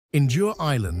Endure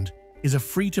Island is a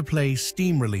free-to-play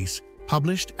Steam release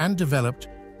published and developed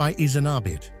by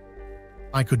Izanabit.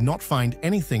 I could not find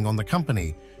anything on the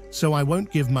company, so I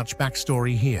won't give much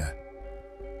backstory here.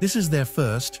 This is their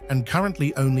first and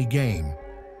currently only game.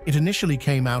 It initially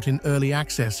came out in early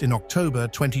access in October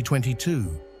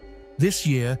 2022. This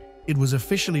year, it was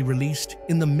officially released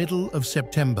in the middle of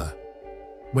September.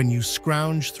 When you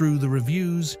scrounge through the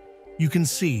reviews, you can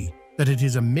see that it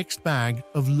is a mixed bag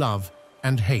of love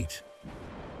and hate.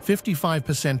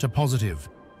 55% are positive,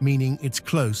 meaning it's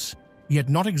close, yet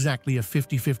not exactly a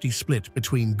 50-50 split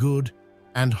between good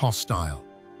and hostile.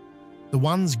 The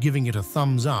ones giving it a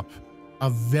thumbs up are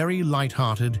very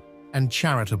light-hearted and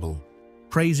charitable,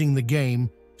 praising the game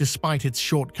despite its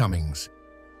shortcomings.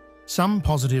 Some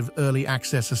positive early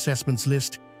access assessments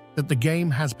list that the game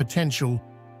has potential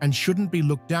and shouldn't be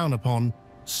looked down upon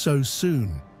so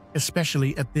soon,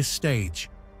 especially at this stage.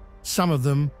 Some of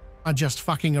them are just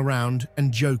fucking around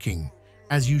and joking,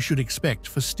 as you should expect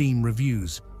for Steam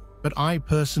reviews, but I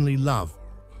personally love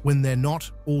when they're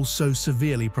not all so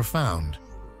severely profound.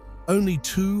 Only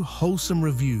 2 wholesome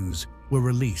reviews were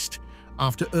released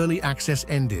after early access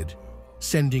ended,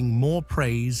 sending more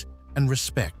praise and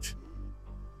respect.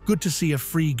 Good to see a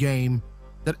free game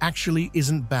that actually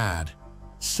isn't bad.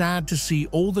 Sad to see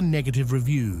all the negative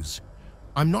reviews.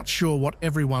 I'm not sure what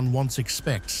everyone once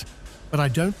expects, but I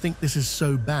don't think this is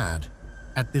so bad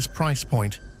at this price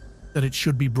point that it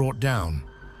should be brought down.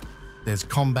 There's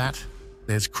combat,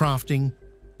 there's crafting,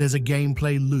 there's a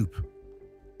gameplay loop.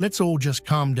 Let's all just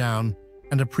calm down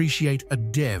and appreciate a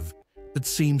dev that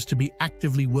seems to be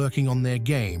actively working on their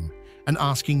game and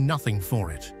asking nothing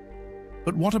for it.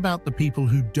 But what about the people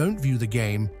who don't view the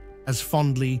game as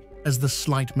fondly as the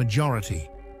slight majority?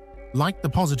 Like the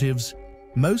positives,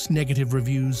 most negative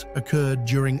reviews occurred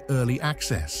during early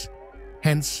access.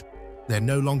 Hence, they're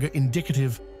no longer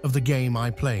indicative of the game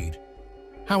I played.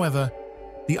 However,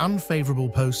 the unfavorable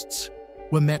posts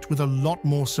were met with a lot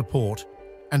more support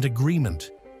and agreement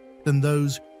than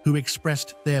those who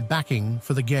expressed their backing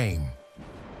for the game.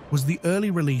 Was the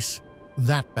early release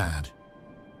that bad?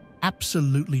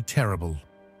 Absolutely terrible.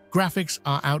 Graphics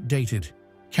are outdated,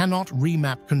 cannot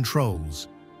remap controls.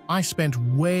 I spent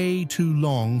way too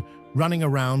long running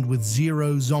around with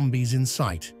 0 zombies in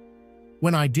sight.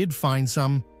 When I did find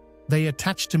some, they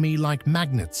attached to me like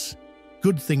magnets.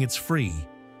 Good thing it's free.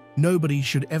 Nobody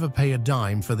should ever pay a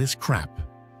dime for this crap.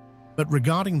 But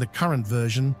regarding the current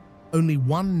version, only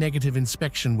 1 negative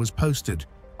inspection was posted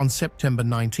on September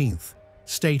 19th,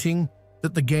 stating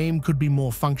that the game could be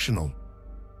more functional.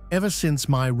 Ever since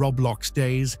my Roblox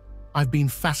days, I've been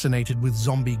fascinated with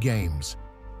zombie games.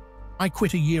 I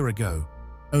quit a year ago,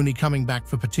 only coming back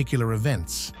for particular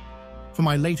events. For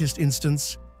my latest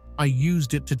instance, I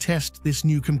used it to test this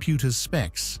new computer's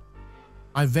specs.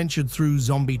 I ventured through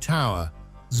Zombie Tower,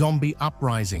 Zombie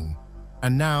Uprising,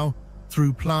 and now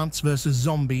through Plants vs.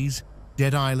 Zombies,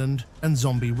 Dead Island, and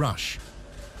Zombie Rush.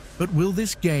 But will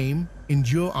this game,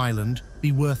 Endure Island,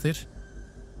 be worth it?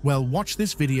 Well, watch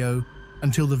this video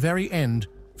until the very end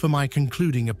for my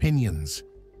concluding opinions.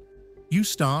 You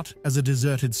start as a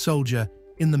deserted soldier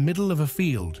in the middle of a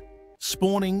field,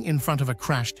 spawning in front of a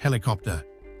crashed helicopter.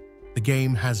 The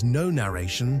game has no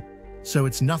narration, so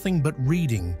it's nothing but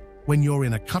reading when you're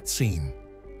in a cutscene.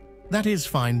 That is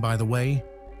fine, by the way.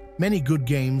 Many good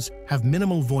games have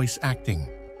minimal voice acting,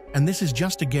 and this is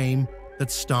just a game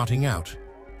that's starting out,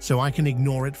 so I can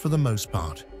ignore it for the most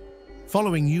part.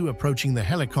 Following you approaching the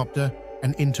helicopter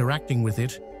and interacting with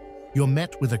it, you're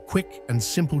met with a quick and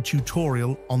simple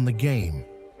tutorial on the game.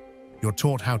 You're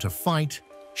taught how to fight,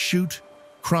 shoot,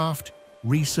 craft,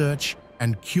 research,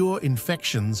 and cure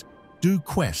infections, do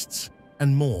quests,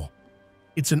 and more.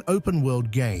 It's an open-world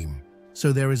game,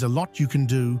 so there is a lot you can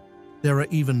do. There are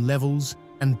even levels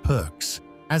and perks,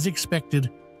 as expected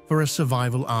for a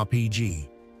survival RPG.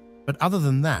 But other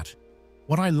than that,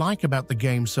 what I like about the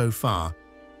game so far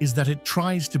is that it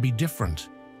tries to be different.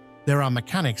 There are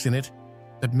mechanics in it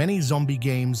that many zombie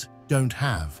games don't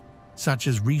have, such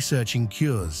as researching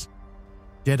cures.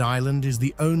 Dead Island is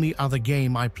the only other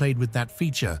game I played with that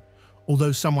feature,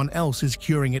 although someone else is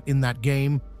curing it in that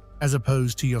game as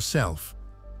opposed to yourself.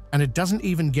 And it doesn't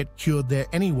even get cured there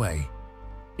anyway.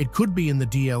 It could be in the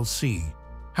DLC.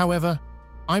 However,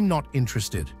 I'm not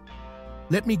interested.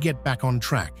 Let me get back on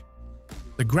track.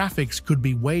 The graphics could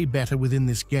be way better within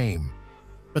this game,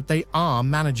 but they are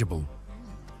manageable.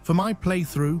 For my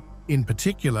playthrough, in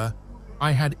particular,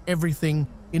 I had everything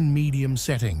in medium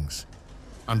settings.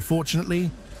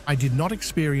 Unfortunately, I did not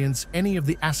experience any of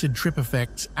the acid trip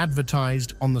effects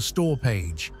advertised on the store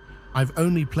page. I've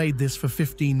only played this for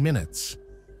 15 minutes.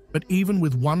 But even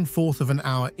with 1/4 of an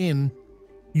hour in,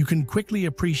 you can quickly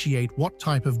appreciate what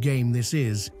type of game this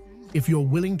is if you're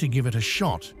willing to give it a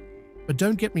shot. But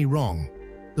don't get me wrong,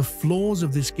 the flaws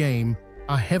of this game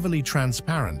are heavily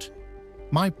transparent.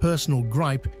 My personal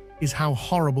gripe is how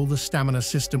horrible the stamina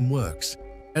system works,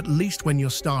 at least when you're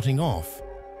starting off.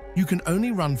 You can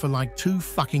only run for like 2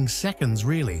 fucking seconds,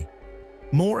 really.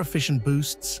 More efficient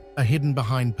boosts are hidden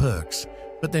behind perks,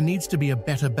 but there needs to be a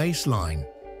better baseline.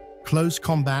 Close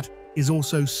combat is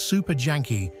also super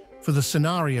janky for the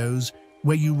scenarios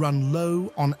where you run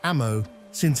low on ammo,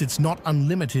 since it's not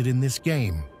unlimited in this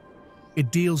game.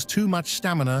 It deals too much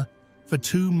stamina for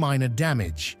too minor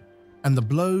damage, and the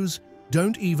blows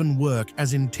don't even work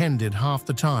as intended half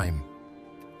the time.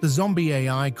 The zombie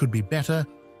AI could be better,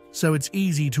 so it's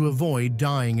easy to avoid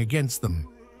dying against them,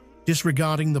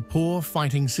 disregarding the poor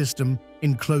fighting system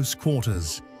in close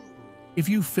quarters. If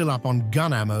you fill up on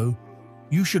gun ammo,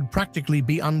 you should practically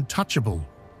be untouchable.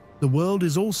 The world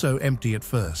is also empty at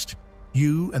first.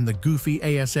 You and the goofy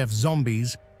ASF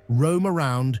zombies roam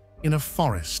around in a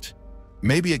forest.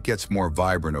 Maybe it gets more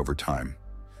vibrant over time,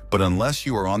 but unless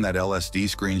you are on that LSD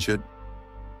screen shit,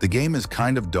 the game is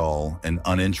kind of dull and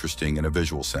uninteresting in a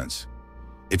visual sense.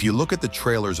 If you look at the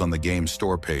trailers on the game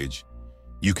store page,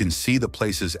 you can see the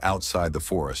places outside the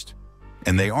forest,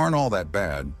 and they aren't all that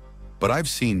bad, but I've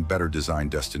seen better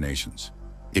designed destinations.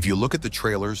 If you look at the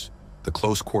trailers, the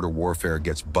close quarter warfare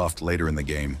gets buffed later in the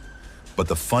game, but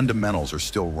the fundamentals are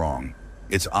still wrong.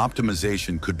 Its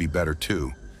optimization could be better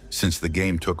too, since the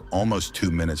game took almost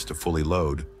 2 minutes to fully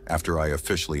load after I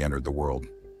officially entered the world.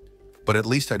 But at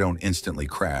least I don't instantly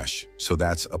crash, so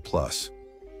that's a plus.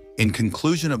 In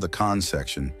conclusion of the cons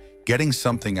section, getting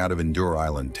something out of Endure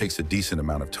Island takes a decent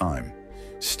amount of time.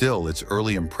 Still, its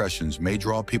early impressions may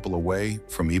draw people away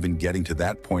from even getting to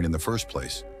that point in the first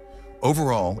place.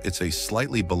 Overall, it's a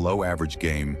slightly below average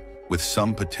game with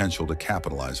some potential to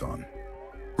capitalize on.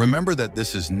 Remember that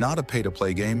this is not a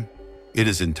pay-to-play game. It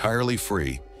is entirely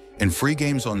free, and free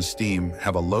games on Steam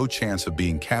have a low chance of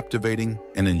being captivating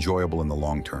and enjoyable in the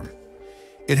long term.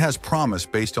 It has promise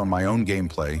based on my own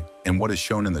gameplay and what is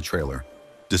shown in the trailer,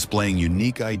 displaying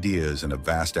unique ideas and a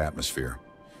vast atmosphere.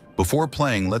 Before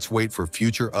playing, let's wait for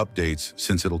future updates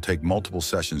since it'll take multiple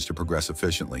sessions to progress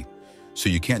efficiently, so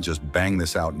you can't just bang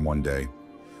this out in one day.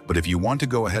 But if you want to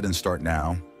go ahead and start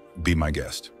now, be my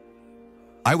guest.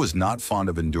 I was not fond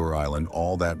of Endure Island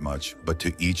all that much, but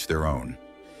to each their own.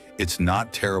 It's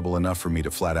not terrible enough for me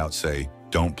to flat out say,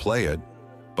 don't play it,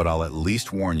 but I'll at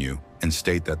least warn you and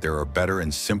state that there are better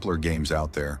and simpler games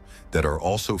out there that are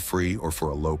also free or for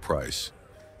a low price.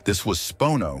 This was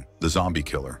Spono, the Zombie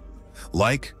Killer.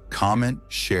 Like, comment,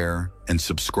 share, and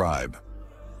subscribe.